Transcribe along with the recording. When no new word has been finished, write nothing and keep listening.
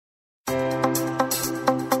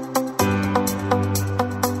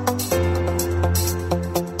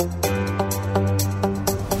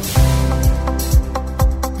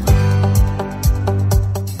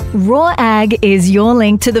Raw Ag is your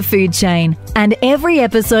link to the food chain, and every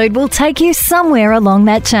episode will take you somewhere along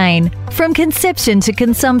that chain. From conception to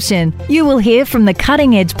consumption, you will hear from the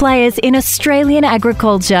cutting-edge players in Australian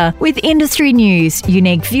agriculture with industry news,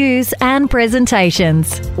 unique views and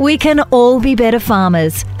presentations. We can all be better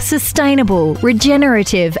farmers, sustainable,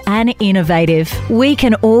 regenerative and innovative. We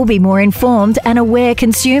can all be more informed and aware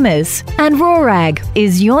consumers. And Raw Ag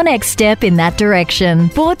is your next step in that direction.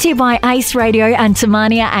 Brought to you by Ace Radio and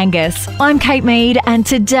Tamania Angus. I'm Kate Mead, and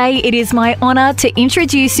today it is my honour to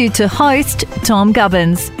introduce you to host Tom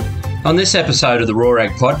Gubbins. On this episode of the Raw Ag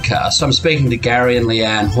podcast, I'm speaking to Gary and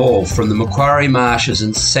Leanne Hall from the Macquarie Marshes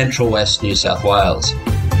in Central West New South Wales.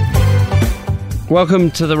 Welcome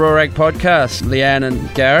to the Raw Ag podcast, Leanne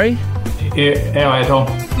and Gary. Yeah, how are you, Tom?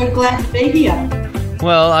 We're glad to be here.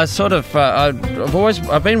 Well, I've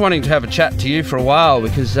been wanting to have a chat to you for a while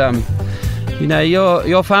because,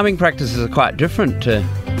 your farming practices are quite different to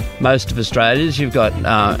most of Australia's. You've got,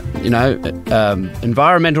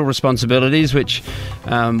 environmental responsibilities, which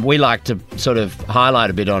we like to sort of highlight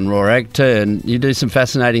a bit on Raw Ag too, and you do some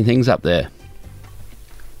fascinating things up there.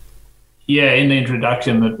 Yeah, in the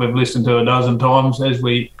introduction that we've listened to a dozen times as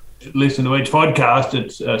we listen to each podcast,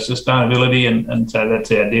 it's sustainability, and so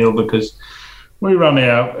that's our deal because we run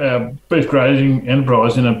our beef grazing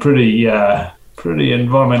enterprise in a pretty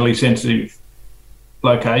environmentally sensitive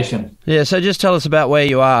location. Yeah, so just tell us about where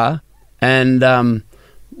you are and, how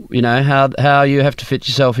you have to fit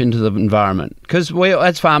yourself into the environment. Because we,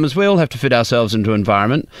 as farmers, we all have to fit ourselves into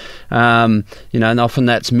environment, and often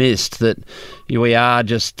that's missed, that we are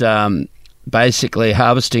just basically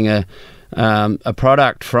harvesting a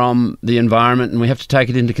product from the environment, and we have to take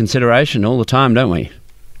it into consideration all the time, don't we?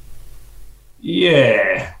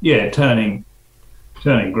 Yeah, turning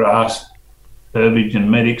grass, herbage and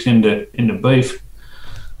medics into beef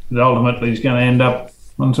that ultimately is going to end up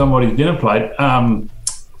on somebody's dinner plate.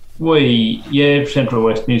 Central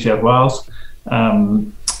West New South Wales,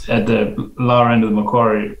 at the lower end of the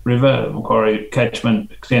Macquarie River. The Macquarie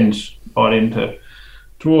catchment extends right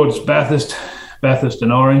towards Bathurst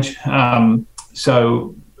and Orange. Family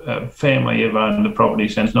have owned the property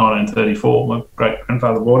since 1934. My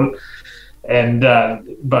great-grandfather bought it. And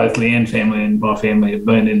both Leanne's family and my family have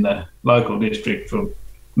been in the local district for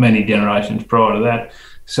many generations prior to that.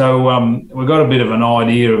 So we've got a bit of an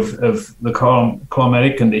idea of the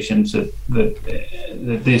climatic conditions that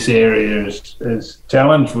this area is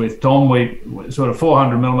challenged with. Tom, we sort of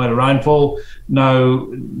 400 millimetre rainfall,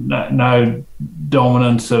 no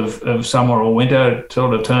dominance of summer or winter,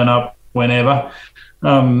 sort of turn up whenever,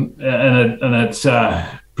 and it's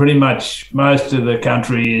pretty much most of the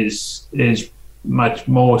country is much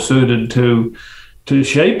more suited to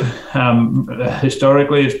sheep.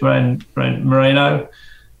 Historically, it's been merino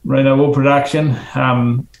wool production,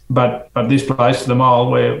 but this place, the Mole,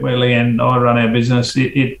 where Leanne and I run our business,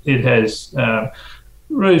 it has a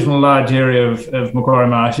reasonably large area of Macquarie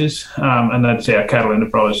Marshes, and that's our cattle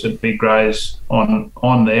enterprise that we graze on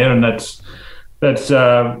there, and that's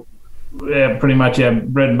pretty much our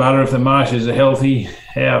bread and butter. If the marshes are healthy,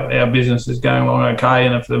 our business is going along okay,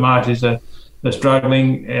 and if the marshes are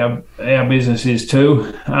struggling, our business is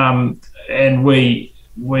too. And we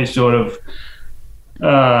sort of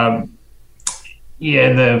the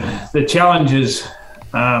challenges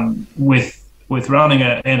with running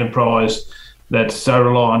an enterprise that's so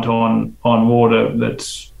reliant on water,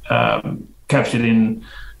 that's captured in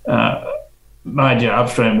major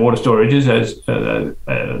upstream water storages, as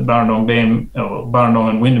Burrendong Dam, or Burrendong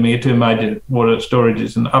and Windermere, two major water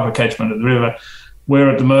storages in the upper catchment of the river. We're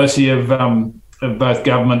at the mercy of both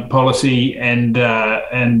government policy and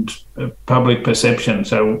public perception.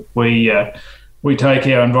 So we take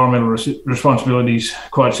our environmental responsibilities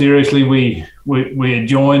quite seriously. We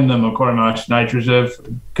adjoin the Macquarie Marsh Nature Reserve,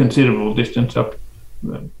 considerable distance, up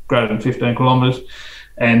greater than 15 kilometres,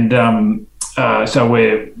 and so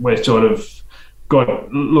we're sort of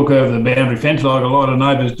look over the boundary fence like a lot of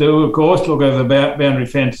neighbours do. Of course, look over the boundary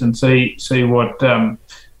fence and see what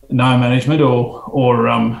no management or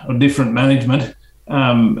different management,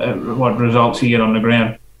 what results you get on the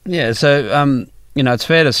ground. Yeah, so it's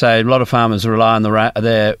fair to say a lot of farmers rely on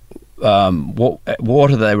their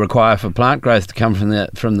water they require for plant growth to come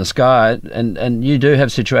from the sky, and you do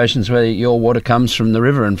have situations where your water comes from the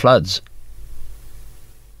river and floods.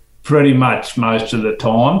 Pretty much most of the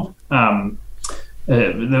time.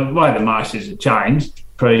 The way the marshes have changed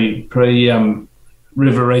pre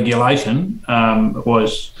river regulation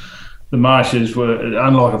was the marshes were,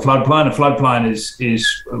 unlike a floodplain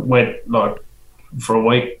is wet like for a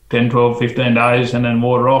week, 10, 12, 15 days, and then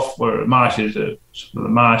water off. Where marsh is the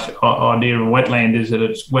marsh idea of wetland is that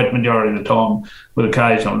it's wet majority of the time with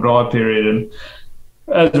occasional dry period. And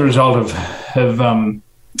as a result of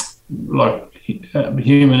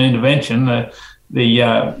human intervention,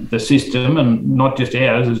 the system, and not just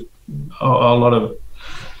ours, there's a lot of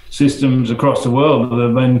systems across the world that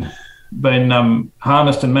have been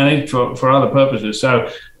harnessed and managed for other purposes. So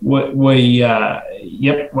we're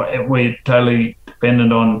totally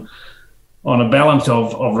dependent on a balance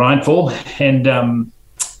of rainfall and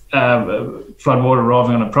floodwater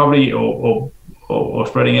arriving on a property or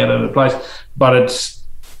spreading out over the place. But it's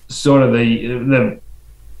sort of the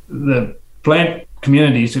plant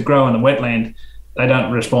communities that grow in the wetland, they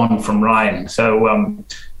don't respond from rain. So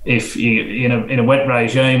if you in a wet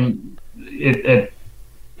regime, the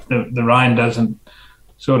rain doesn't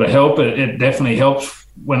sort of help. It definitely helps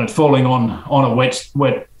when it's falling on a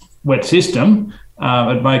wet system.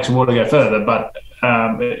 It makes the water go further, but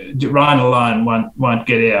rain alone won't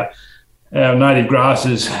get our native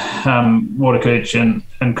grasses, water cooch and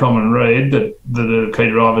common reed that are the key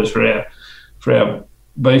drivers for our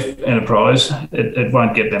beef enterprise. It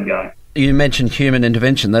won't get them going. You mentioned human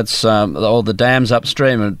intervention. That's all the dams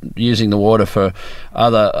upstream are using the water for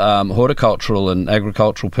other horticultural and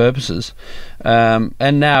agricultural purposes.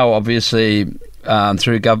 And now, obviously,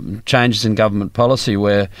 through changes in government policy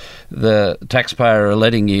where the taxpayer are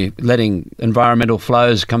letting environmental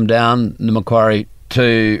flows come down the Macquarie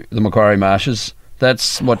to the Macquarie marshes. So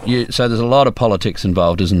there's a lot of politics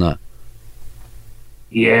involved, isn't there?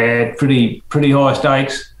 Yeah, pretty high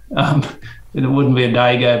stakes. There wouldn't be a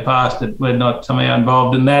day go past that we're not somehow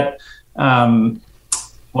involved in that. One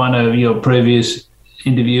of your previous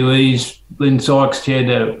interviewees, Lynn Sykes, chaired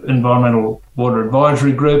an environmental water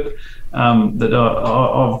advisory group that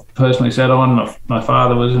I've personally sat on. My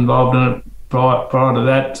father was involved in it prior to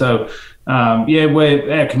that. So, our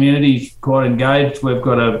community's quite engaged. We've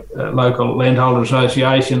got a local landholder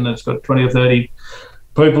association that's got 20 or 30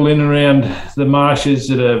 people in and around the marshes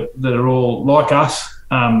that are all like us.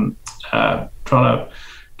 Trying to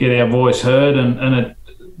get our voice heard, and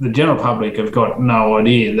the general public have got no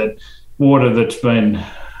idea that water that's been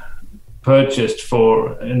purchased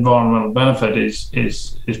for environmental benefit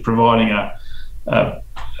is providing a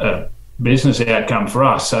business outcome for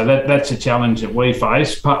us. So that's a challenge that we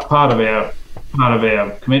face. Part of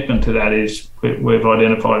our commitment to that is we've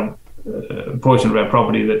identified a portion of our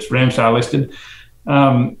property that's Ramsar listed.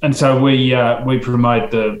 And so we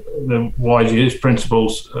promote the wise use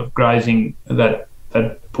principles of grazing that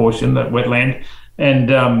portion, that wetland, and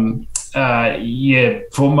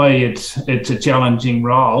for me it's a challenging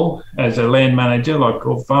role as a land manager, like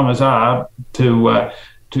all farmers are, to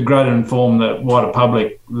grow to inform the wider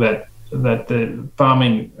public that the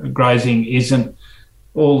farming grazing isn't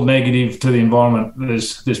all negative to the environment.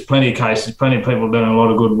 There's plenty of cases, plenty of people doing a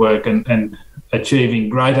lot of good work and achieving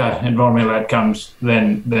greater environmental outcomes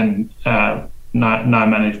than no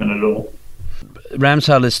management at all.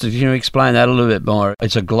 Ramsar listed, can you explain that a little bit more?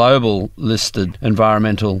 It's a global listed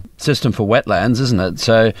environmental system for wetlands, isn't it?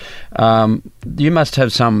 So you must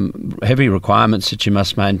have some heavy requirements that you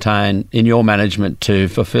must maintain in your management to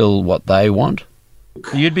fulfil what they want.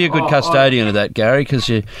 You'd be a good custodian of that, Gary, because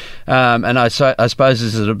you, and I suppose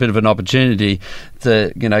this is a bit of an opportunity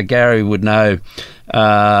that, Gary would know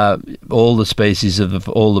all the species of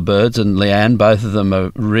all the birds, and Leanne, both of them are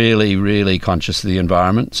really, really conscious of the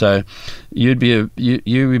environment. So you would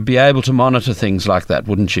be able to monitor things like that,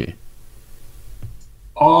 wouldn't you?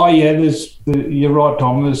 Oh yeah, you're right,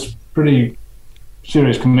 Tom. There's pretty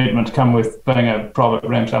serious commitments come with being a private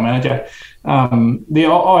Ramsar manager. The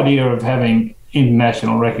idea of having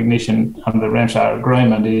international recognition under the Ramsar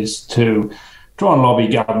agreement is to try and lobby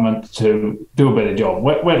government to do a better job.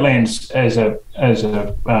 Wetlands as a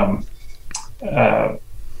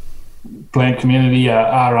plant community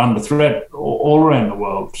are under threat all around the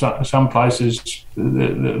world. Some places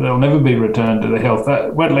they'll never be returned to the health.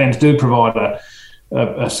 Wetlands do provide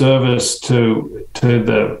a service to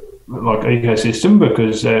the ecosystem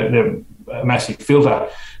because they're a massive filter,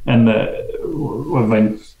 and we've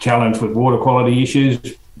been challenged with water quality issues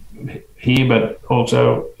here, but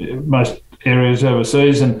also most areas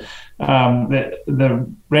overseas. And the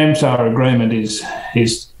Ramsar agreement is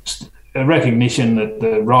a recognition that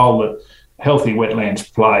the role that healthy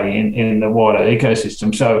wetlands play in the wider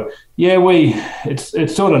ecosystem. So yeah,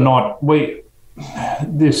 it's sort of not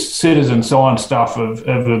this citizen science stuff of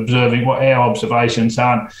observing what our observations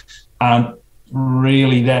aren't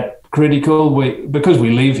really that critical. Because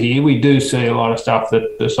we live here, we do see a lot of stuff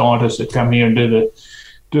that the scientists that come here and do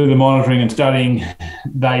do the monitoring and studying,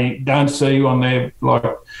 they don't see on their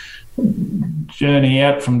journey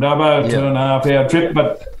out from Dubbo, 2.5 hour trip.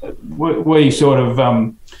 But we sort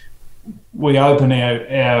of we open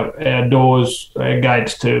our doors, our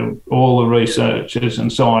gates to all the researchers and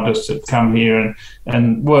scientists that come here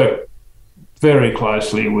and work very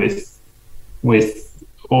closely with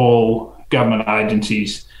all government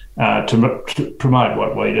agencies to promote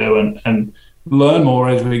what we do and learn more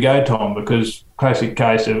as we go, Tom, because classic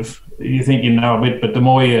case of you think you know a bit, but the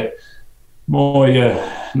more you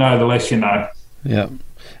know, the less you know. Yeah.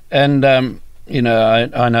 And,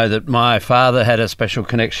 I know that my father had a special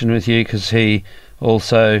connection with you because he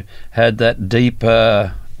also had that deep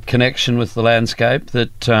connection with the landscape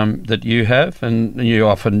that you have, and you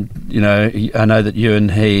often, I know that you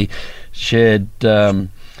and he shared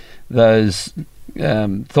those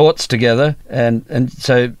thoughts together, and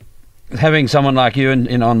so having someone like you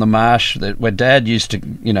in on the marsh, where Dad used to,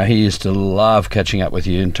 he used to love catching up with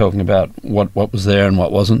you and talking about what was there and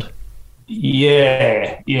what wasn't.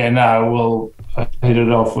 Well, I hit it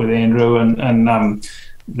off with Andrew, and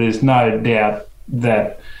there's no doubt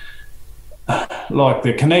that, like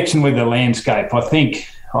the connection with the landscape, I think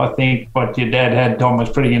what your dad had, Tom, was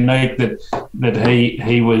pretty unique. That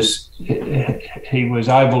he was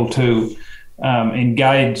able to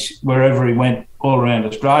engage wherever he went all around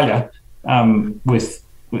Australia,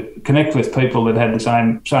 connect with people that had the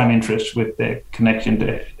same interests with their connection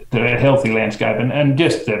to a healthy landscape and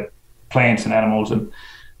just the plants and animals and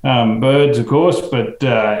birds, of course. But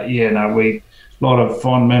we a lot of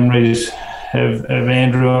fond memories of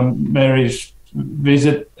Andrew and Mary's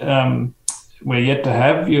visit. We're yet to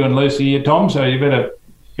have you and Lucy here, Tom. So you better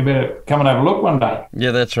come and have a look one day.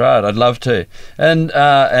 Yeah, that's right. I'd love to. And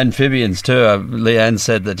amphibians too. Leanne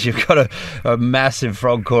said that you've got a massive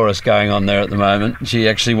frog chorus going on there at the moment. She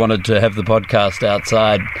actually wanted to have the podcast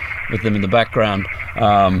outside with them in the background.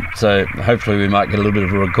 So hopefully we might get a little bit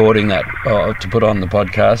of a recording that to put on the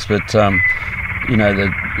podcast. But,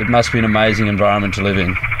 it must be an amazing environment to live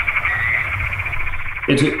in.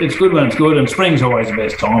 It's good when it's good, and spring's always the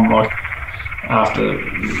best time. Like after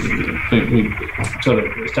we sort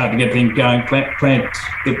of start to get things going, plants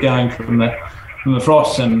get going from the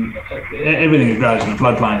frost, and everything that grows in the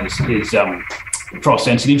floodplain is frost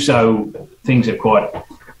sensitive, so things are quite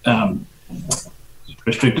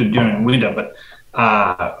restricted during winter. But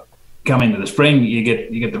come into the spring, you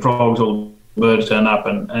get the frogs, all the birds turn up,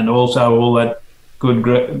 and also all that good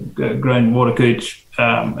green water cooch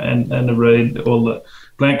and the reed, all the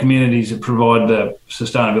plant communities that provide the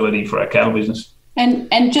sustainability for our cattle business.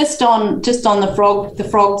 And just on the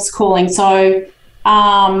frogs calling. So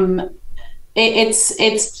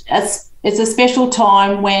it's a special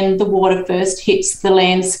time when the water first hits the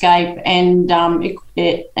landscape, and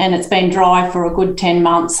it's been dry for a good 10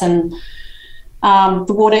 months, and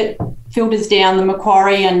the water filters down the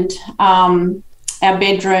Macquarie, and our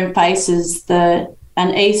bedroom faces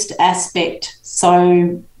an east aspect.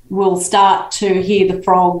 So we'll start to hear the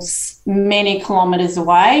frogs many kilometres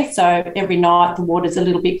away. So every night the water's a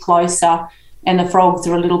little bit closer and the frogs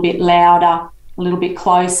are a little bit louder, a little bit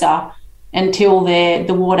closer, until the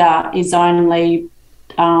water is only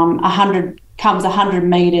 100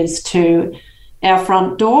 metres to our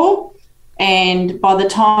front door. And by the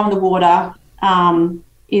time the water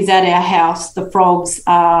is at our house, the frogs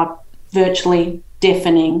are virtually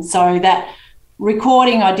deafening. So that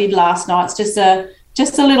recording I did last night, it's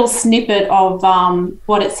just a little snippet of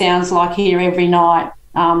what it sounds like here every night,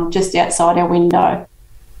 just outside our window.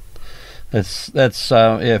 That's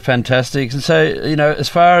fantastic. And so, as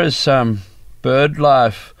far as bird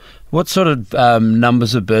life, what sort of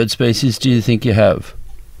numbers of bird species do you think you have?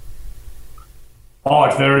 Oh,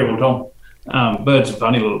 it's variable, Tom. Birds are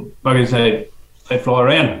funny little buggers. They fly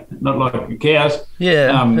around, not like cows.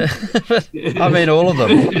 Yeah, I mean all of them.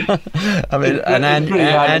 I mean an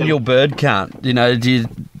annual bird count. Do you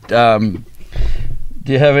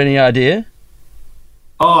have any idea?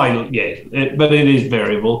 Oh yeah, but it is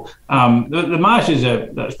variable. The marshes are,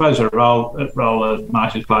 I suppose, a role that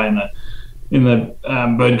marshes play in the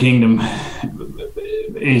bird kingdom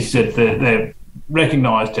is that they're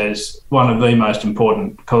recognised as one of the most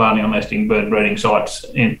important colonial nesting bird breeding sites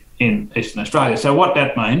in Eastern Australia. So what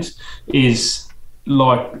that means is,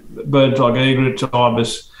 like birds like egrets,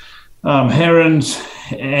 ibis, herons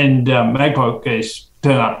and magpie geese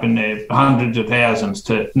turn up in their hundreds of thousands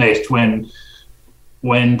to nest when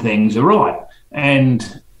things are right,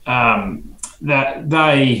 and that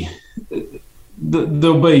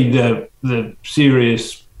there'll be the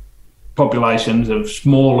serious populations of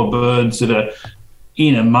smaller birds that are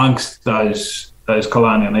in amongst those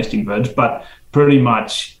colonial nesting birds, but pretty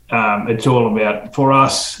much it's all about, for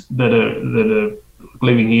us that are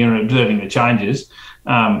living here and observing the changes,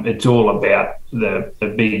 it's all about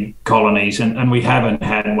the big colonies, and we haven't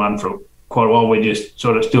had one for quite a while. We're just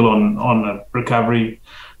sort of still on the recovery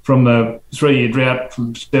from the 3-year drought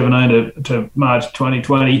from 2017 to March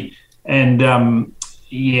 2020, and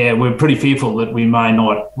we're pretty fearful that we might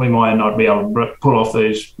not be able to pull off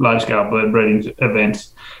these large-scale bird breeding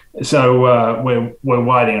events. So we're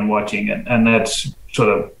waiting and watching, and that's sort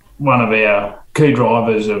of one of our key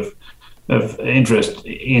drivers of interest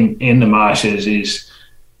in the marshes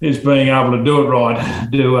is being able to do it right,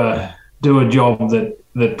 do a job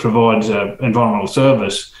that provides an environmental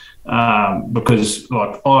service. Because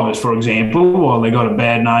like ibis, for example, while they got a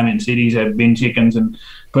bad name in cities, have bin chickens and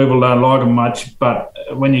people don't like them much, but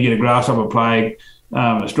when you get a grasshopper plague,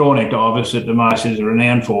 a straw-necked ibis that the marshes are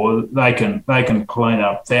renowned for, they can clean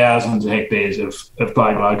up thousands of hectares of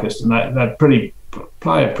plague locusts, and they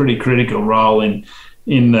play a pretty critical role in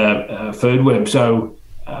the food web. So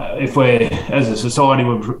if we're, as a society,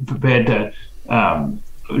 we're prepared to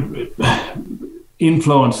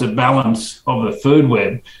influence the balance of the food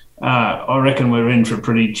web, I reckon we're in for a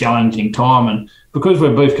pretty challenging time. And because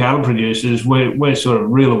we're beef cattle producers, we're sort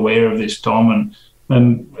of real aware of this time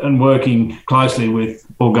and working closely with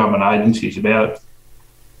all government agencies about it.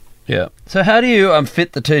 Yeah. So how do you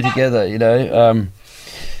fit the two together,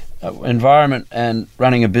 environment and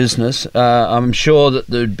running a business? I'm sure that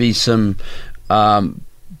there'd be some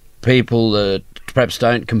people that perhaps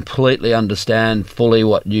don't completely understand fully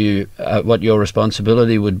what your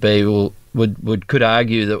responsibility would be, could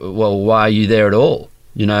argue that, well, why are you there at all?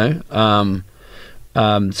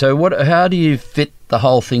 So how do you fit the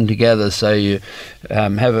whole thing together so you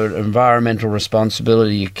have an environmental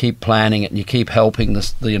responsibility, you keep planning it, and you keep helping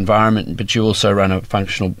the environment, but you also run a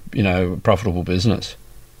functional, profitable business?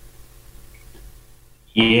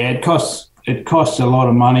 Yeah, it costs a lot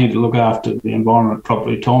of money to look after the environment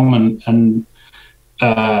properly, Tom, and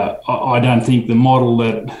I don't think the model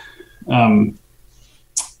that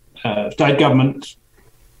state government,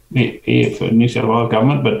 here for New South Wales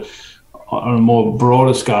government, but on a more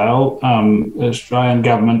broader scale, the Australian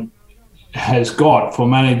government has got for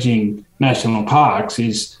managing national parks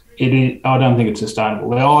I don't think it's sustainable.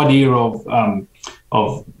 The idea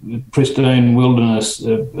of pristine wilderness,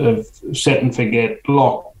 of set and forget,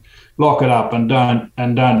 lock it up and don't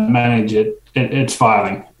manage it, it's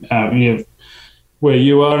failing. Where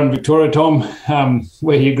you are in Victoria, Tom,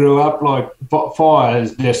 where you grew up, like fire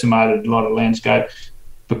has decimated a lot of landscape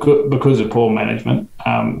because of poor management.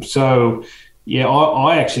 I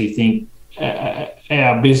actually think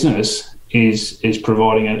our business is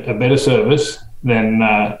providing a better service than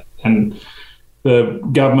the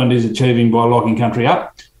government is achieving by locking country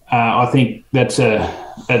up. I think it's a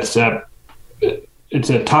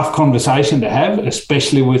tough conversation to have,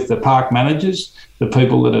 especially with the park managers, the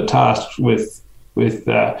people that are tasked with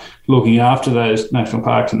looking after those national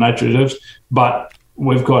parks and nature reserves. But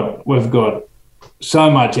we've got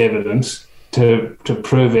so much evidence to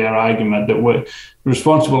prove our argument that we're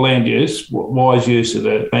responsible land use, wise use of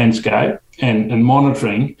the landscape, and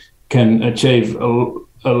monitoring can achieve a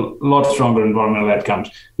lot stronger environmental outcomes.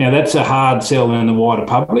 Now, that's a hard sell in the wider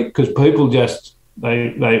public because people just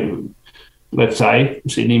they let's say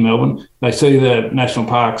Sydney, Melbourne, they see the national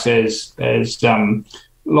parks as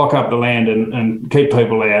lock up the land and keep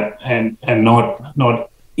people out and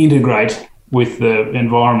not integrate with the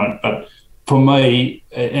environment. But for me,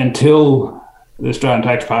 until the Australian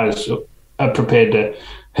taxpayers are prepared to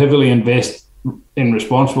heavily invest in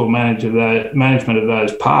responsible management of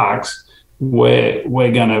those parks,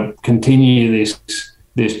 we're going to continue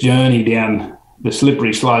this journey down the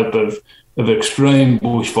slippery slope of extreme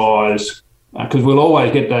bushfires, because we'll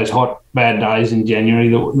always get those hot, bad days in January.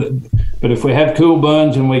 But if we have cool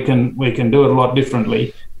burns and we can do it a lot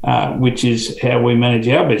differently, which is how we manage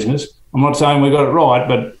our business. I'm not saying we got it right,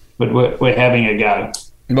 but we're having a go.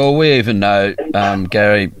 Well, we even know,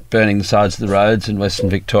 Gary, burning the sides of the roads in Western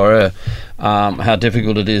Victoria, how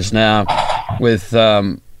difficult it is now with,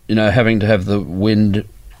 having to have the wind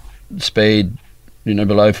speed,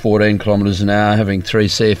 below 14 kilometres an hour, having 3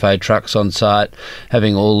 CFA trucks on site,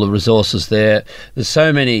 having all the resources there. There's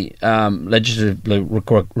so many legislative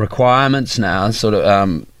requirements now,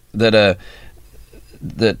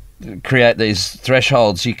 that create these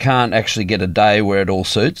thresholds. You can't actually get a day where it all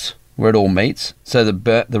suits, where it all meets, so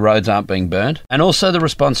the roads aren't being burnt. And also the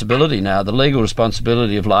responsibility now, the legal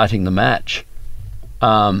responsibility of lighting the match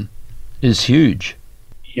is huge.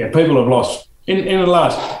 Yeah, people have lost, in the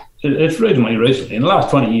last, it's reasonably recently, in the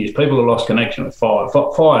last 20 years, people have lost connection with fire.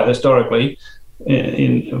 Fire, historically,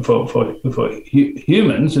 for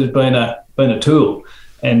humans has been a tool,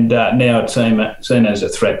 and now it's seen as a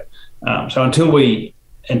threat. So until we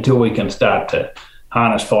can start to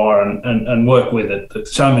harness fire and work with it,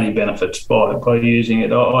 there's so many benefits by using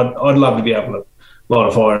it. I'd love to be able to light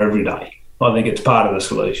a fire every day. I think it's part of the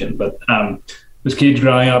solution. But as kids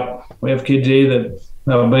growing up, we have kids here that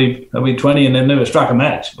they'll be 20 and they've never struck a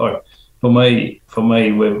match. Like for me,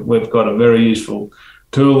 we've got a very useful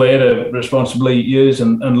tool there to responsibly use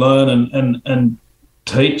and learn and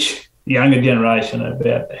teach the younger generation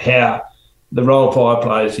about how the role fire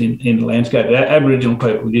plays in the landscape. Aboriginal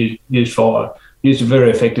people use fire, use it very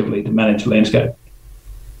effectively to manage the landscape.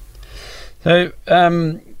 So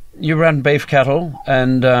you run beef cattle,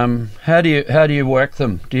 and how do you work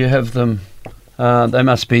them? Do you have them? They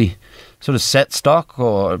must be sort of set stock,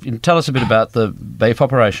 or tell us a bit about the beef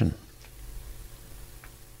operation.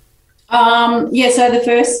 So the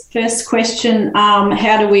first question,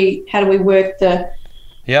 how do we work the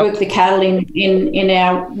work the cattle in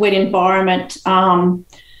our wet environment?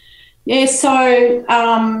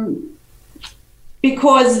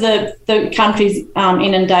 Because the country's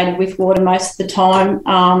inundated with water most of the time,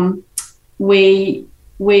 we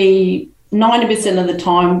 90% of the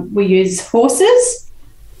time we use horses.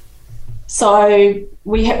 So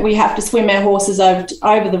we have to swim our horses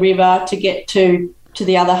over the river to get to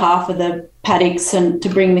the other half of the paddocks and to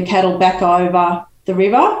bring the cattle back over the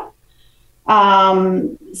river.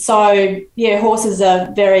 Horses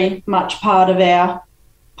are very much part of our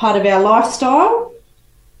lifestyle.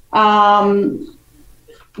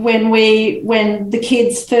 When the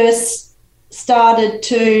kids first started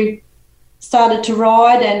to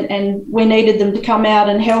ride and we needed them to come out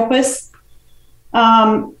and help us,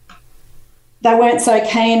 they weren't so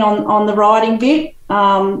keen on the riding bit.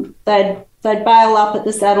 They'd bail up at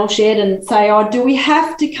the saddle shed and say, "Oh, do we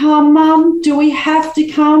have to come, Mum? Do we have to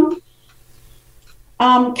come?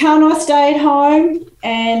 Can't I stay at home?"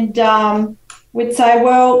 And we'd say,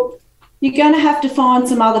 "Well, you're going to have to find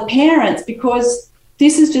some other parents because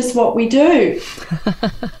this is just what we do."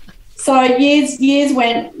 So years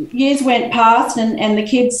went past, and the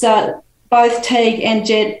kids, both Teague and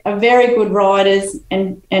Jet, are very good riders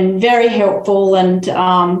and very helpful, and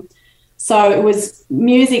so it was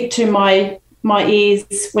music to my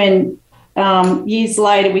ears when years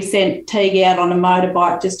later we sent Teague out on a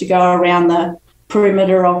motorbike just to go around the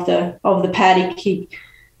perimeter of the paddock. He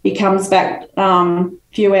comes back a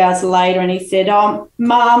few hours later and he said, "Oh,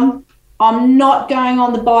 Mum, I'm not going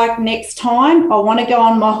on the bike next time. I want to go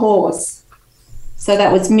on my horse." So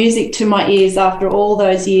that was music to my ears after all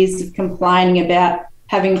those years of complaining about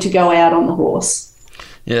having to go out on the horse.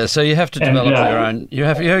 Yeah, so you have to develop your own. You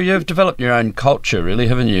have developed your own culture, really,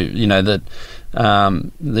 haven't you? You know that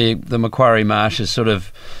the Macquarie Marshes sort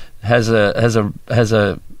of has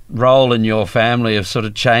a role in your family of sort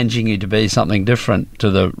of changing you to be something different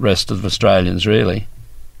to the rest of Australians, really.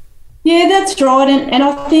 Yeah, that's right, and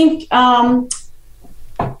I think,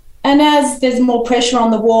 and as there's more pressure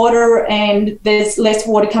on the water and there's less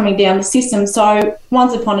water coming down the system, so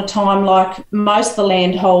once upon a time, like most of the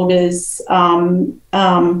landholders along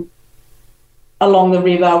the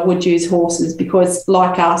river would use horses because,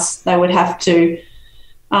 like us, they would have to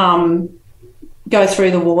go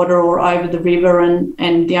through the water or over the river,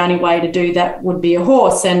 and the only way to do that would be a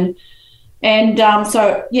horse. And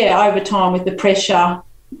over time, with the pressure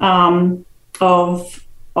of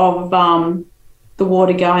the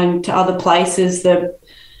water going to other places,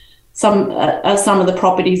 some of the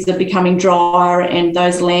properties are becoming drier, and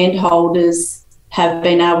those landholders have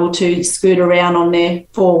been able to scoot around on their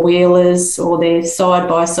four-wheelers or their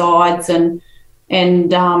side-by-sides, and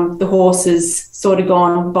the horses sort of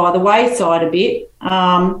gone by the wayside a bit.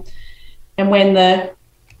 And when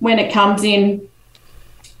it comes in,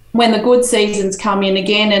 when the good seasons come in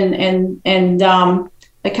again, and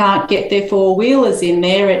they can't get their four-wheelers in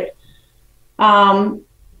there,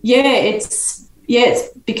 it's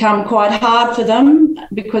become quite hard for them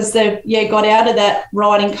because they've got out of that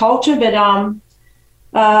riding culture. But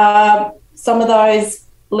some of those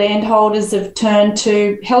landholders have turned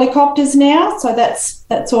to helicopters now, so that's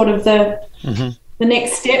sort of the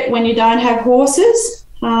next step when you don't have horses.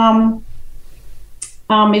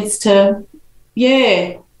 Is to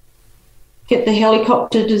get the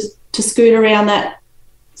helicopter to scoot around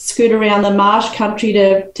the marsh country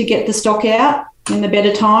to get the stock out in the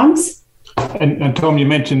better times. And Tom, you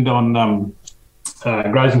mentioned on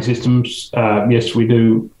grazing systems. Yes, we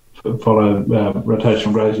do follow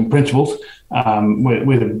rotational grazing principles.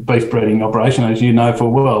 With a beef breeding operation, as you know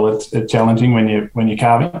full well, it's challenging when you're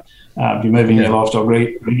calving. You're moving your livestock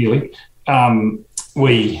regularly.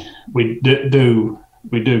 we do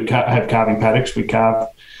have calving paddocks. We calve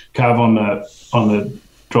on the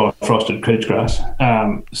dry frosted creech grass.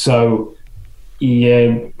 So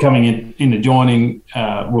yeah, coming in adjoining,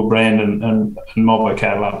 we'll brand and mob our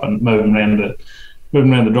cattle up and move them around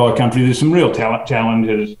the dry country. There's some real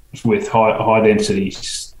challenges with high density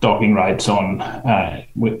stocking rates in the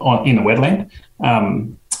wetland.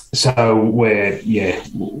 So we're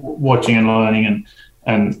watching and learning,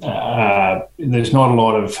 and there's not a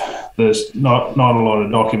lot of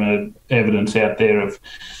documented evidence out there of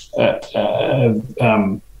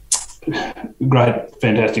great,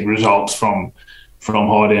 fantastic results from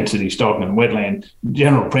high density stocking in wetland.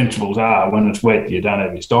 General principles are when it's wet, you don't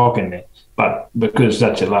have your stock in there. But because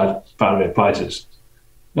such a large part of our places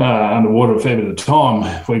underwater a fair bit of the time,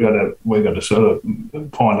 we got to sort of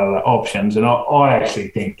find other options. And I actually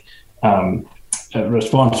think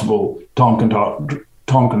responsible time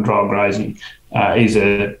control grazing is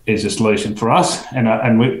a solution for us.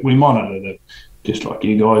 And we monitor it just like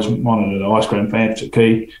you guys monitor the ice cream fans.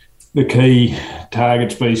 The key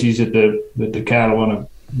target species that the cattle want to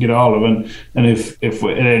get hold of, and if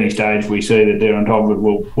at any stage we see that they're on top of it,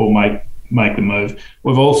 we'll make the move.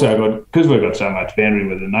 We've also got, because we've got so much boundary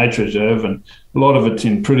with the nature reserve, and a lot of it's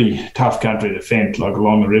in pretty tough country to fence, like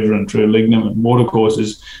along the river and through lignum and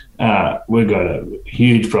watercourses. We've got a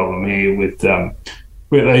huge problem here with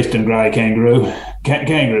eastern grey kangaroo.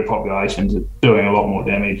 Kangaroo populations are doing a lot more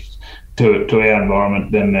damage to our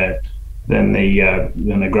environment than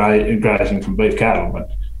the grazing from beef cattle.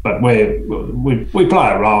 But we play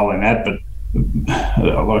a role in that. But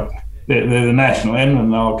like they're the national animal,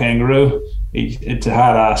 the old kangaroo. It's a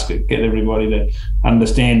hard ask to get everybody to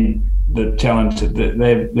understand the challenge that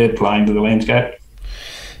they're playing to the landscape.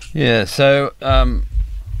 Yeah. So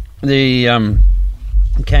the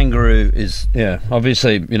kangaroo is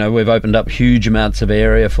obviously we've opened up huge amounts of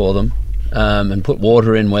area for them and put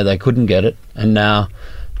water in where they couldn't get it, and now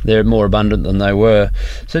they're more abundant than they were.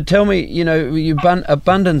 So tell me,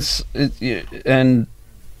 abundance, and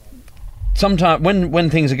sometimes when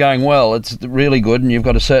things are going well, it's really good and you've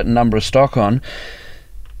got a certain number of stock on.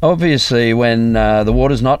 Obviously, when the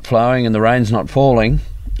water's not flowing and the rain's not falling,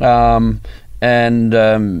 and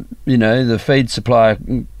the feed supply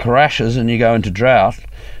crashes and you go into drought,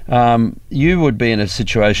 you would be in a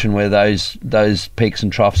situation where those peaks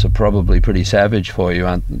and troughs are probably pretty savage for you,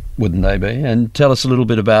 wouldn't they be? And tell us a little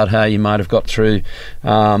bit about how you might have got through,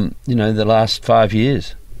 the last 5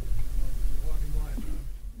 years.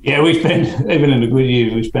 Yeah, even in the good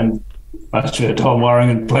years, we spend much of our time worrying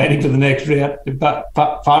and planning for the next drought. But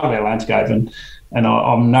part of our landscape, and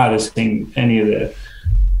I'm noticing any of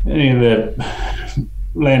the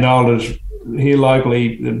landholders here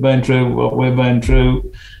locally that've been through what we've been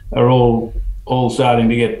through are all starting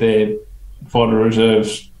to get their fodder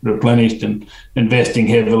reserves replenished and investing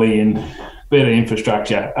heavily in better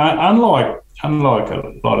infrastructure. Unlike a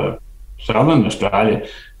lot of southern Australia,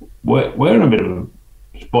 we're in a bit of a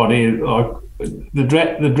spot here. Like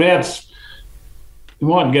the droughts, you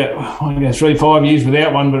might go 3-5 years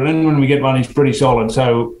without one, but then when we get one, it's pretty solid.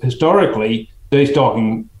 So historically,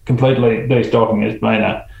 completely destocking has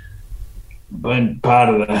been part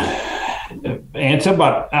of the answer.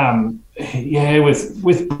 But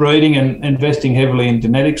with breeding and investing heavily in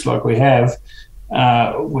genetics like we have,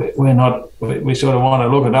 we sort of want to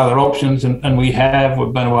look at other options, and we've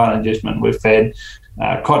been away on adjustment. We've fed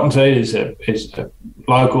cottonseed is a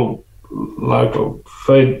local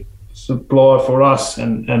feed supply for us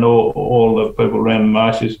and all the people around the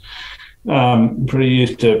marshes. Pretty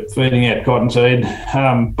used to feeding out cottonseed,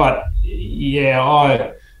 but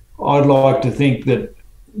I'd like to think that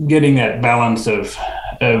getting that balance of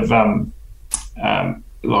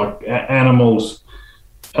like animals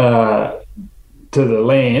to the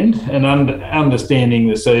land and understanding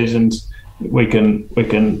the seasons, we can.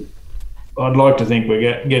 I'd like to think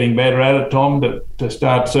we're getting better at it, Tom, to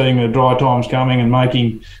start seeing the dry times coming and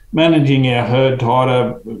managing our herd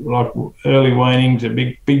tighter, like early weaning's a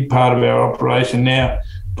big part of our operation now.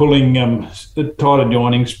 Pulling the tighter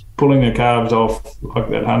joinings, pulling the calves off like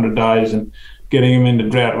that 100 days and getting them into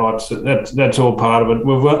drought lots. That's all part of it.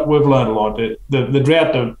 We've learned a lot. The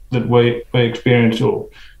drought that we experienced, or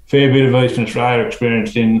a fair bit of Eastern Australia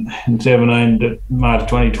experienced in 17 to March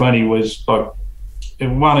 2020 was like 1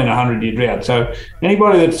 in 100-year drought. So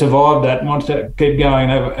anybody that survived that and wants to keep going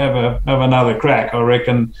and have another crack, I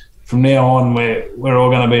reckon from now on we're all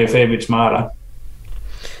going to be a fair bit smarter.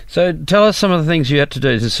 So tell us some of the things you had to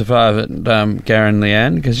do to survive at Gary and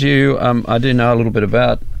Leanne, because you, I do know a little bit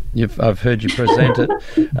about I've heard you present it,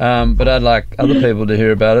 but I'd like other people to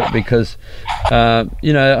hear about it because,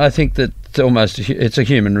 I think that it's a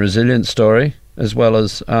human resilience story as well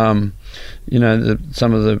as, some of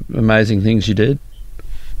the amazing things you did.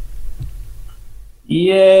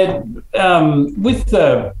 Yeah, with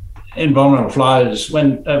the environmental flows,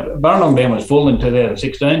 when Burrendong Dam was full in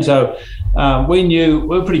 2016, so we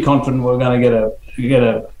were pretty confident we were going to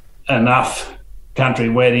get enough country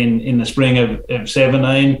wet in the spring of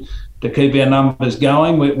 17 to keep our numbers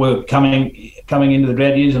going. We're coming into the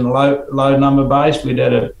drought years in a low number base. We'd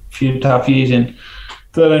had a few tough years in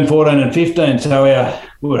 13, 14 and 15, so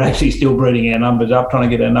we were actually still breeding our numbers up, trying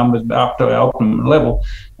to get our numbers up to our optimum level.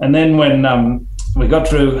 And then when we got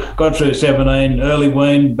through 17, early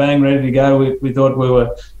wean, bang, ready to go, we thought we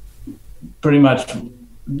were pretty much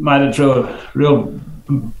made it through a real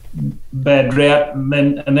bad drought,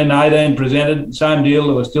 and then 18 presented, same deal.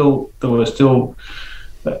 There was still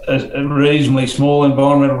a reasonably small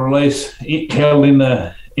environmental release held in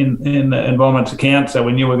the environment's account, so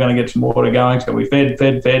we knew we were going to get some water going. So we fed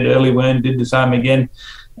early wean, did the same again,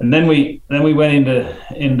 and then we went into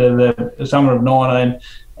the summer of 19,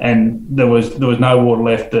 and there was no water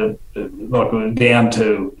left. We were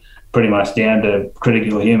pretty much down to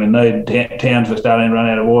critical human need. Towns were starting to run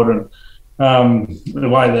out of water, and the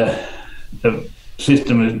way the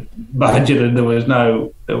system is budgeted, there was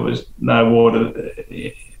no water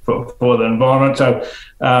for the environment. So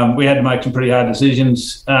we had to make some pretty hard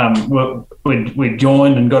decisions. We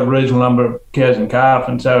joined and got a reasonable number of cows and calf,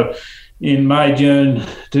 and so in May, June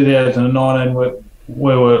 2019,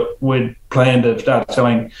 we'd planned to start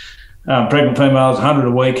selling pregnant females, 100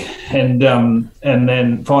 a week, and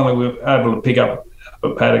then finally we were able to pick up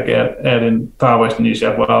a paddock out in far western New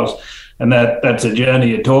South Wales. And that's a journey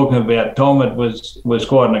you're talking about, Tom. It was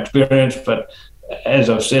quite an experience, but as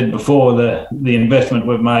I've said before, the investment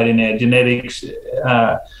we've made in our genetics,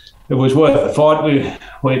 it was worth the fight.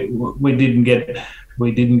 We didn't get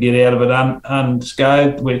out of it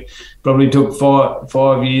unscathed. We probably took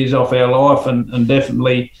five years off our life and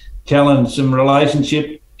definitely challenged some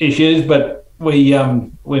relationship issues, but we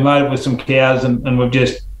made it with some cows, and we've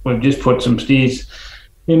just put some steers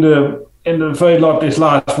into the feed like this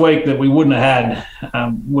last week that we wouldn't have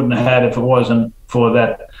had if it wasn't for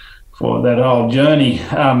that whole journey.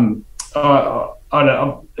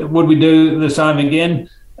 Would we do the same again?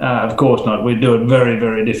 Of course not. We'd do it very,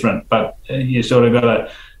 very different. But you sort of got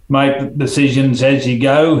to make decisions as you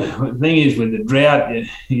go. The thing is, with the drought,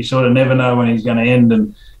 you sort of never know when it's going to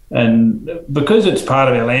end, and because it's part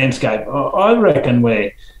of our landscape, I reckon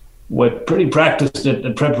we're pretty practiced at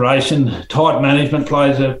the preparation. Tight management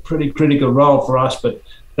plays a pretty critical role for us, but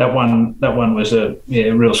that one was a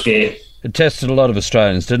real scare. It tested a lot of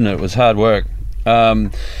Australians, didn't it? It was hard work. Are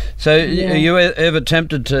you ever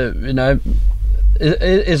tempted to,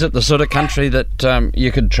 is it the sort of country that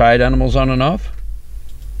you could trade animals on and off?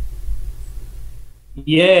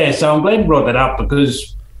 Yeah, so I'm glad you brought that up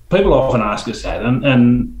because people often ask us that,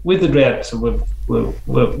 and with the droughts we've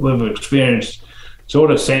experienced,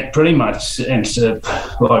 sort of pretty much since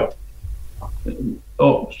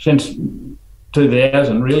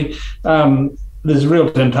 2000, really. There's a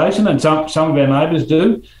real temptation, and some of our neighbours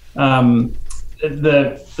do. The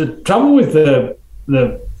trouble with the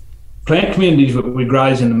plant communities that we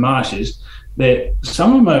graze in the marshes, that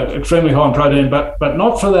some of them are extremely high in protein, but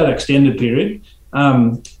not for that extended period.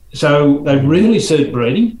 So they really suit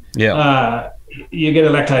breeding. Yeah. You get a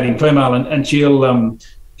lactating female, and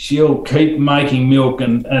she'll keep making milk,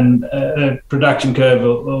 and production curve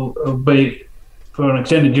will be for an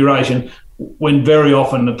extended duration, when very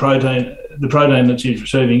often the protein that she's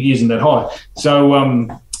receiving isn't that high. So,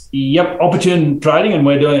 opportune trading, and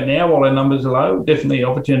we're doing it now while our numbers are low. Definitely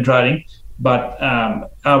opportune trading. But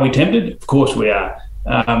are we tempted? Of course we are.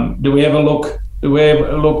 Do we ever look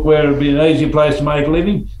where it'd be an easy place to make a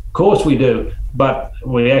living? Of course we do. But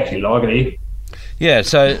we actually like it here. Yeah,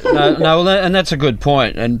 so no, and that's a good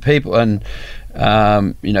point. And people, and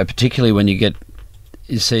particularly when you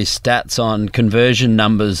see stats on conversion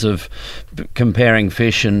numbers of comparing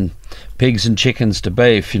fish and pigs and chickens to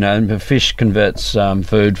beef. And fish converts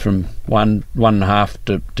food from 1.5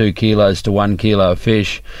 to 2 kilos to 1 kilo of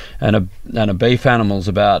fish, and a beef animal's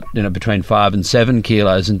about between 5 and 7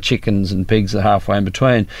 kilos, and chickens and pigs are halfway in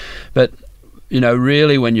between. But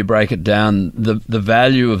really, when you break it down, the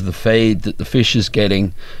value of the feed that the fish is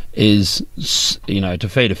getting is, to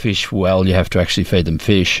feed a fish well, you have to actually feed them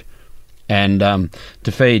fish. And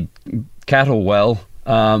to feed cattle well,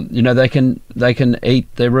 they can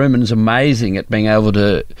eat. Their rumen's amazing at being able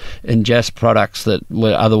to ingest products that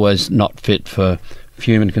were otherwise not fit for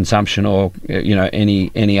human consumption or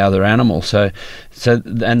any other animal. So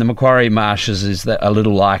and the Macquarie Marshes is a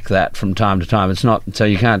little like that from time to time. It's not so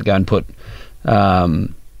you can't go and put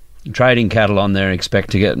trading cattle on there and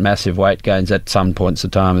expect to get massive weight gains at some points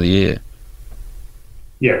of time of the year.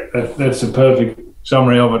 Yeah, that's a perfect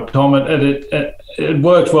summary of it, Tom. It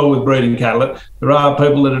works well with breeding cattle. There are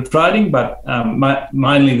people that are trading, but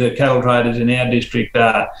mainly the cattle traders in our district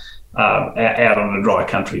are out on the dry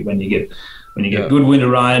country. When you get good winter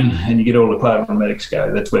rain and you get all the clover-metics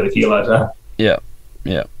go, that's where the kilos are. Yeah.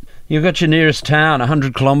 You've got your nearest town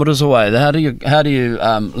 100 kilometres away. How do you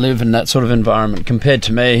live in that sort of environment compared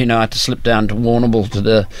to me? I had to slip down to Warrnambool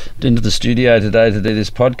into the studio today to do this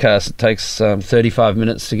podcast. It takes 35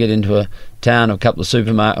 minutes to get into a town of a couple of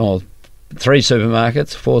supermarkets, or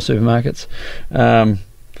 4 supermarkets.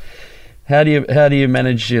 How do you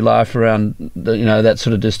manage your life around that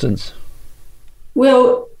sort of distance?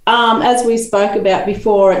 Well, as we spoke about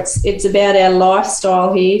before, it's about our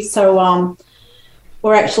lifestyle here. So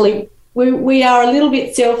we are a little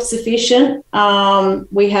bit self-sufficient.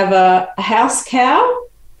 We have a house cow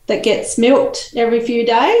that gets milked every few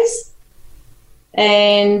days,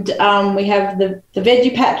 and we have the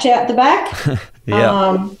veggie patch out the back.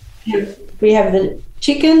 Yeah. We have the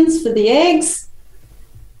chickens for the eggs.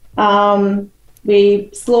 We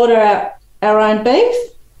slaughter our own beef.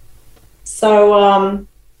 So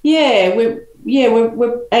we're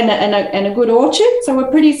and a good orchard. So we're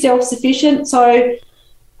pretty self-sufficient. So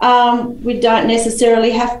we don't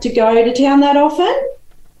necessarily have to go to town that often.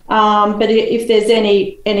 But if there's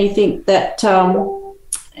anything that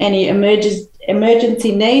any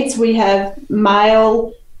emergency needs, we have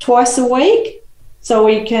mail twice a week. So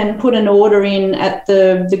we can put an order in at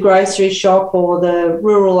the grocery shop or the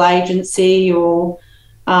rural agency or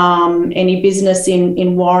any business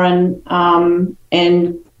in Warren and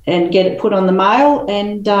get it put on the mail.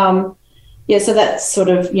 And, so that sort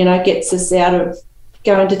of, gets us out of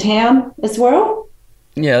going to town as well.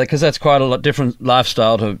 Yeah, because that's quite a lot different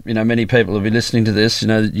lifestyle to, many people will be listening to this,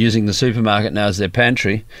 using the supermarket now as their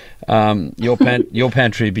pantry. Your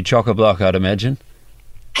pantry would be chock-a-block, I'd imagine.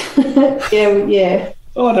 Yeah.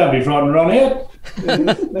 Oh, don't be frightened, Ron, out.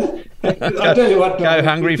 I'll tell you what. Go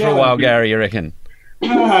hungry for a while, Gary, you reckon?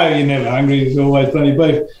 No, you're never hungry. There's always plenty of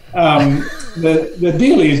beef. The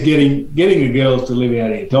deal is getting the girls to live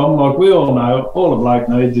out here, Tom. Like we all know, all a bloke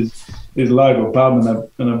needs is a local pub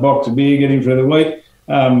and a box of beer, get him through the week,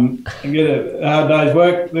 and get a hard day's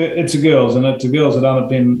work. It's the girls, and it's the girls that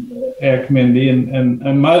underpin our community.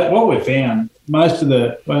 And what we've found, most of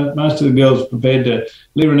the girls are prepared to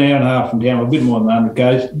live an hour and a half from town, a bit more than 100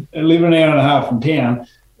 k's, live an hour and a half from town.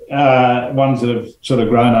 Ones that have sort of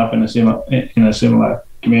grown up in a similar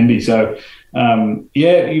community. So, we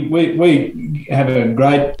have a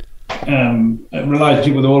great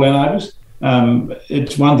relationship with all our neighbours.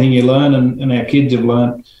 It's one thing you learn, and our kids have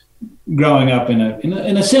learned growing up in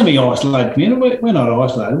a semi-isolated community. We're not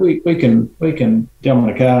isolated. We can jump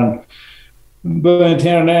in a car and burn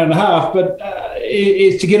town an hour and a half, but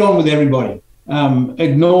it's to get on with everybody.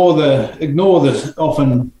 Ignore the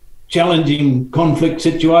often challenging conflict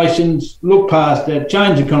situations, look past that,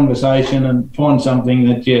 change the conversation, and find something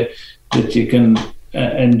that you can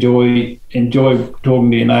enjoy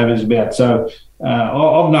talking to your neighbours about. So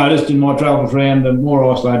I've noticed in my travels around the more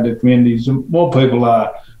isolated communities, the more people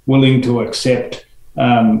are willing to accept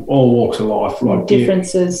all walks of life, like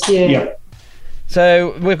differences. Yeah.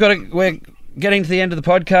 So we're getting to the end of the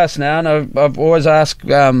podcast now, and I've always asked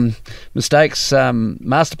mistakes,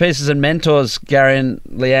 masterpieces and mentors, Gary and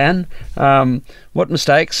Leanne. What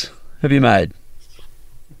mistakes have you made?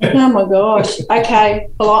 Oh my gosh. Okay,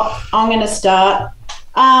 well, I'm going to start.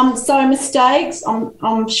 So mistakes,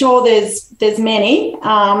 I'm sure there's many,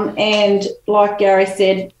 and like Gary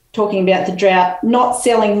said, talking about the drought, not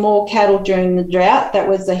selling more cattle during the drought, that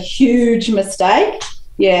was a huge mistake.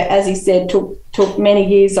 Yeah, as he said, took many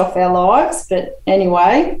years off our lives, but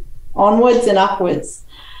anyway, onwards and upwards.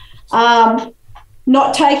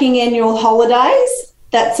 Not taking annual holidays,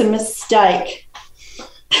 that's a mistake.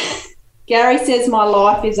 Gary says my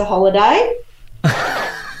life is a holiday,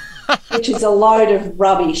 which is a load of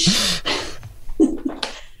rubbish.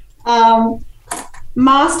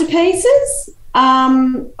 Masterpieces,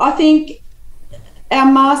 I think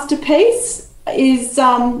our masterpiece is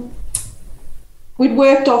we'd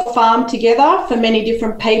worked off farm together for many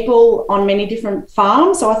different people on many different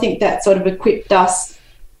farms, so I think that sort of equipped us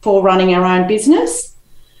for running our own business.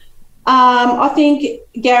 I think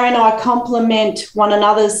Gary and I complement one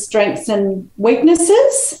another's strengths and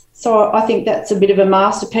weaknesses, so I think that's a bit of a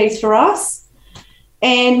masterpiece for us.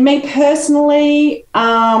 And me personally,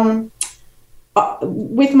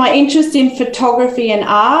 with my interest in photography and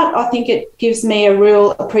art, I think it gives me a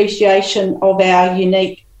real appreciation of our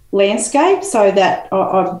unique landscape, so that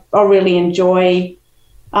I really enjoy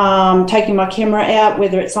taking my camera out,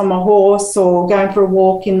 whether it's on my horse or going for a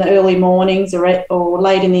walk in the early mornings or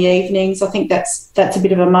late in the evenings. I think that's a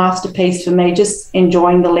bit of a masterpiece for me, just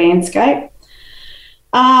enjoying the landscape.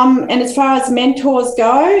 And as far as mentors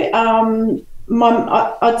go,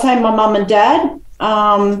 I'd say my mum and dad.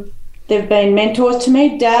 They've been mentors to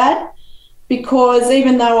me. Dad, because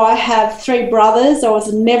even though I have 3 brothers, I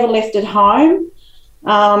was never left at home. So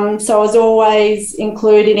I was always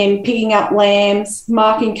included in picking up lambs,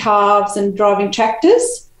 marking calves and driving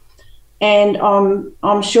tractors. And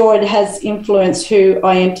I'm sure it has influenced who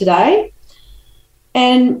I am today.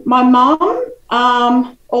 And my mum,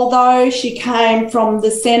 although she came from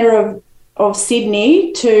the centre of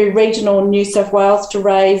Sydney to regional New South Wales to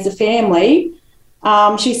raise a family,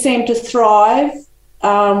 she seemed to thrive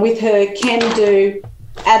with her can-do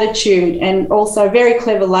attitude, and also a very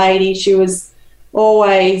clever lady. She was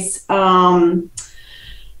always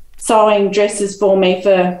sewing dresses for me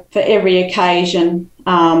for every occasion.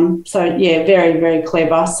 So yeah, very, very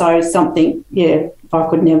clever. So something, yeah, I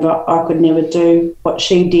could never do what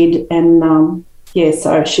she did. And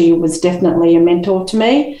so she was definitely a mentor to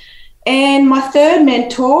me. And my third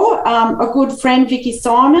mentor, a good friend, Vicky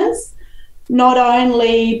Simons, not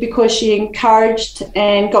only because she encouraged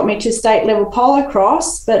and got me to state level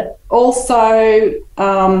polocross, but also,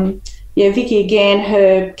 Vicky again,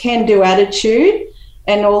 her can-do attitude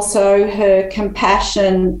and also her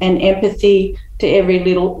compassion and empathy to every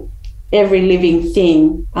living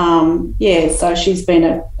thing. So she's been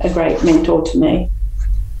a great mentor to me.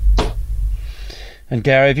 And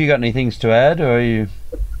Gary, have you got any things to add, or are you?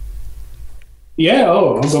 Yeah,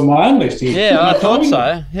 I've got my own list here. Yeah, I thought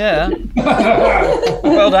so. Yeah.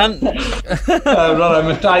 Well done. Righto,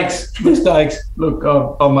 mistakes. Look,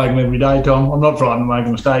 I'll make them every day, Tom. I'm not frightened to make a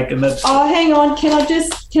mistake, and that's. Oh, hang on. Can I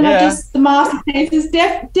just the masterpieces?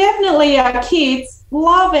 Definitely our kids.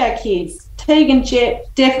 Love our kids. Teague and Jet,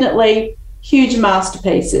 definitely huge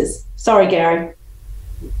masterpieces. Sorry, Gary.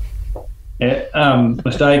 Yeah,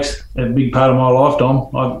 mistakes, a big part of my life, Tom.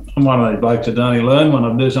 I'm one of those blokes that only learn when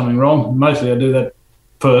I do something wrong. Mostly I do that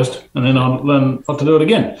first, and then I learn not to do it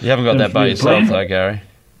again. You haven't got that by yourself, though, Gary.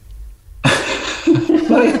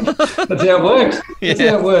 That's how it works. That's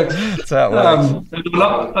how it works. That's how it works.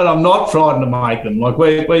 And I'm not frightened to make them. Like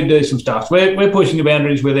we do some stuff. We're pushing the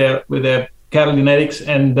boundaries with our cattle genetics,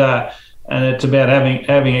 and it's about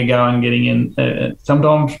having a go and getting in.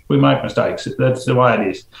 Sometimes we make mistakes. That's the way it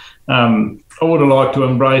is. I would have liked to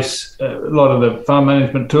embrace a lot of the farm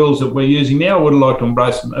management tools that we're using now. I would have liked to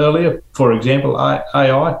embrace them earlier. For example,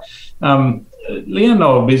 AI. Leanne and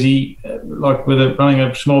I were busy, running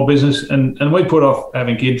a small business, and we put off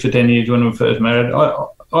having kids for 10 years when we first married.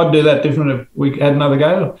 I'd do that different if we had another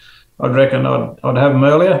go. I'd reckon I'd have them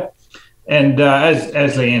earlier. And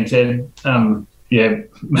as Leanne said,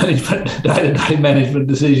 management, day-to-day management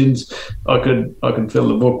decisions, I could fill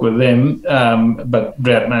the book with them, but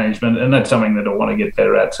drought management, and that's something that I want to get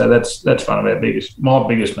better at. So that's one of my biggest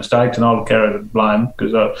mistakes, and I'll carry the blame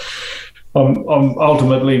because I'm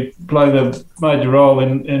ultimately play the major role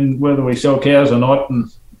in whether we sell cows or not,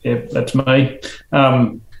 and that's me.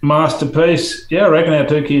 Masterpiece, I reckon our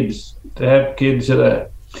 2 kids, to have kids that are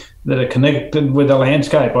connected with the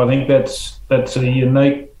landscape. I think that's a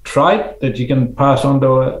unique trait that you can pass on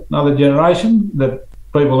to another generation, that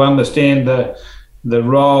people understand the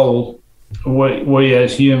role we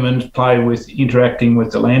as humans play with interacting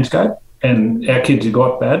with the landscape, and our kids have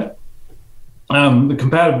got that. The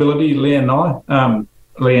compatibility, Leanne and I,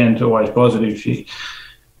 Leanne's always positive. She,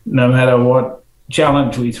 no matter what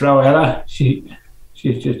challenge we throw at her, she's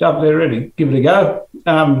just up there ready to give it a go.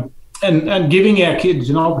 And giving our kids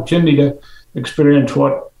an opportunity to experience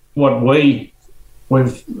what we've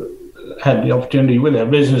had the opportunity with our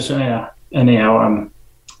business and our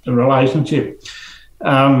relationship.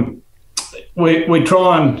 We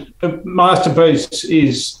try and masterpiece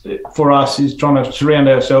is for us is trying to surround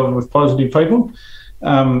ourselves with positive people,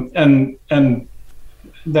 and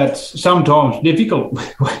that's sometimes difficult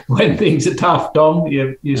when things are tough, Tom.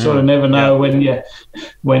 You sort of never know when you're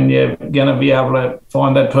going to be able to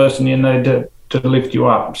find that person you need to lift you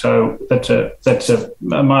up. So that's a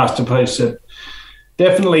masterpiece that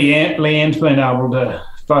definitely Leanne's been able to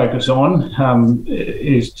focus on,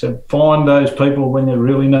 is to find those people when you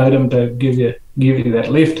really need them to give you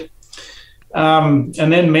that lift. And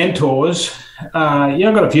then mentors. I've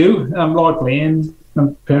got a few. Like Leanne, my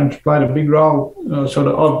parents played a big role.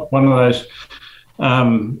 One of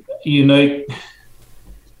those unique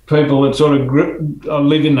people that sort of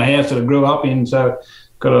live in the house that I grew up in, so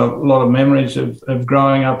got a lot of memories of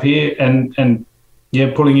growing up here and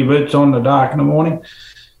pulling your boots on in the dark in the morning.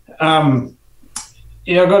 I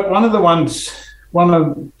got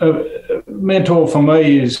a mentor for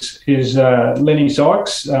me is Lenny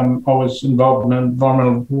Sykes. I was involved in an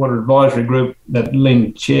environmental water advisory group that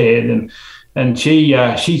Lynn chaired, and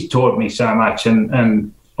she taught me so much,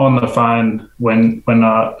 and on the phone when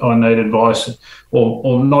I need advice,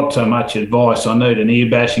 or not so much advice, I need an ear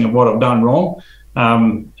bashing of what I've done wrong.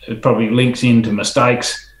 It probably links into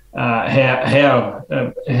mistakes, how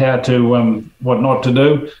to what not to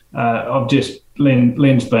do.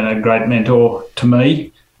 Lynn's been a great mentor to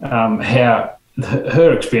me. How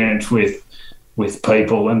her experience with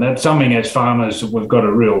people, and that's something as farmers we've got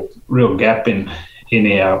a real gap in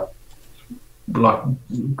our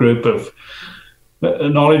group of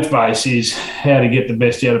knowledge base, is how to get the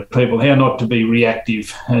best out of people, how not to be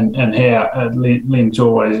reactive, and how Lynn's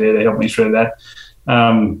always there to help me through that.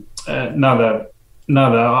 Another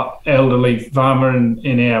elderly farmer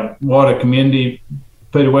in our wider community,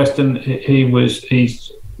 Peter Weston,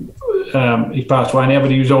 he's passed away now,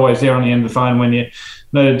 but he was always there on the end of the phone when you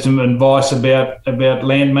needed some advice about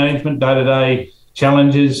land management, day-to-day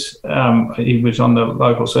challenges. He was on the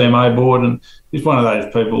local CMA board, and he's one of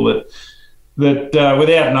those people that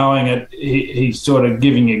without knowing it, he's sort of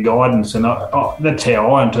giving you guidance, and that's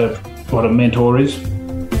how I interpret what a mentor is.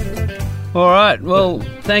 All right. Well,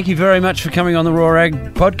 thank you very much for coming on the Raw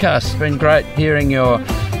Ag podcast. It's been great hearing your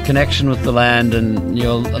connection with the land, and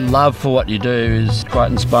your love for what you do is quite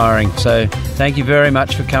inspiring. So thank you very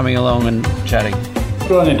much for coming along and chatting.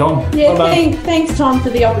 Good on you, Tom. Yeah, thanks, Tom, for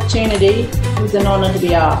the opportunity. It was an honour to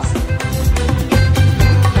be asked.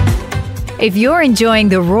 If you're enjoying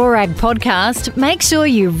the Raw Ag podcast, make sure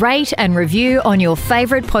you rate and review on your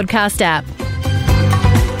favourite podcast app.